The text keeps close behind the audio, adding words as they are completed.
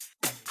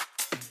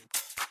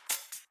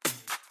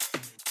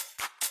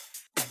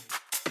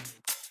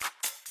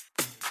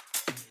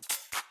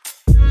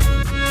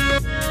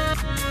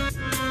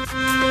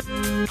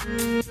Dames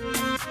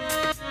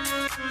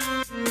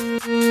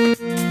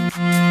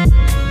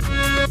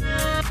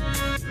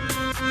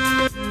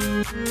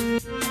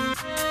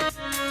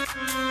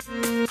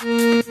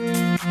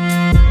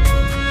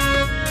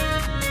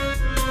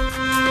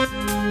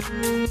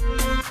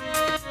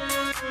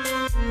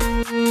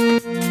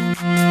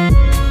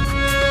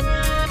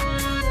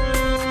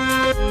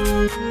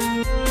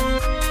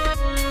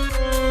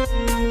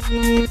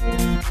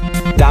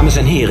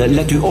en heren,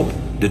 let u op.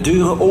 De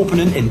deuren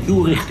openen in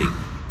uw richting.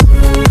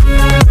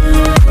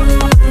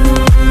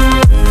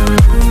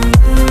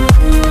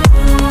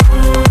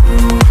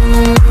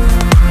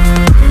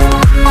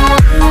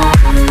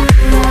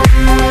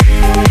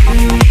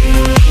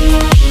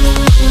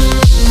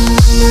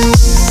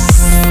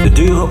 De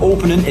deuren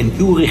openen in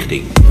uw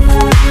richting.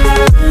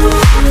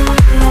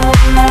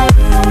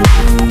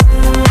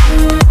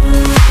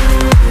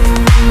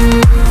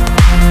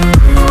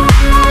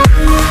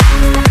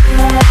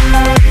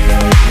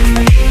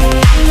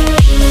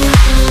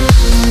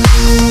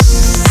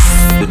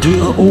 De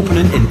deuren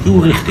openen in uw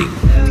richting.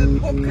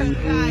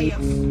 Bokkerijen.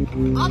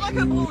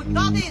 Anneke broer,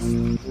 dat is.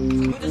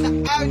 Moeten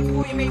ze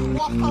uitgroeien met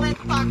wortel en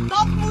tak,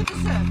 dat moeten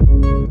ze.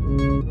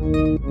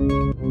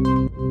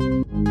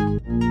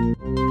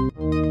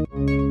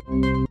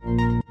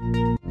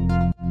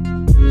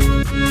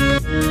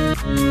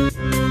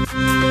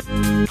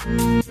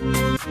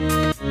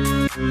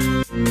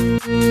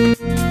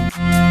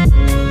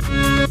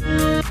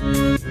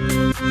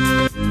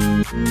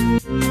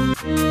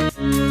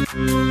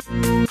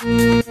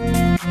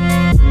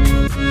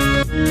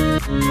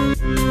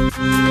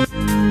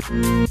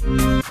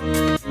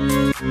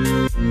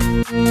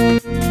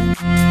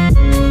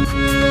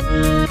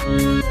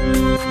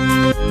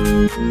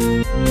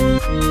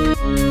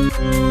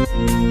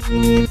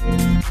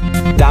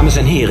 Dames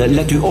en heren,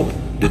 let u op.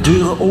 De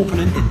deuren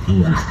openen in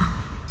uw richting.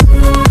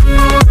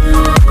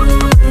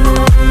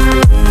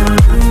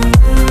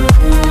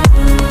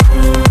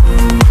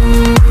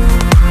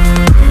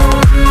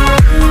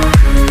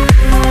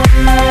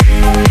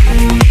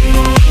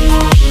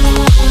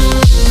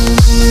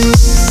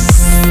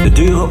 De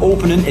deuren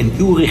openen in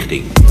uw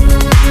richting.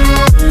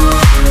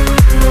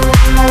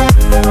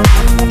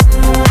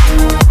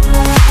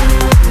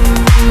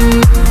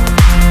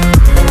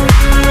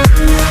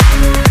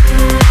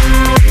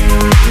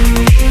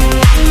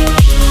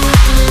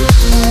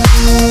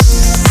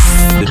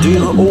 De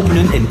deuren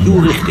openen in uw richting. Open in uw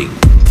richting.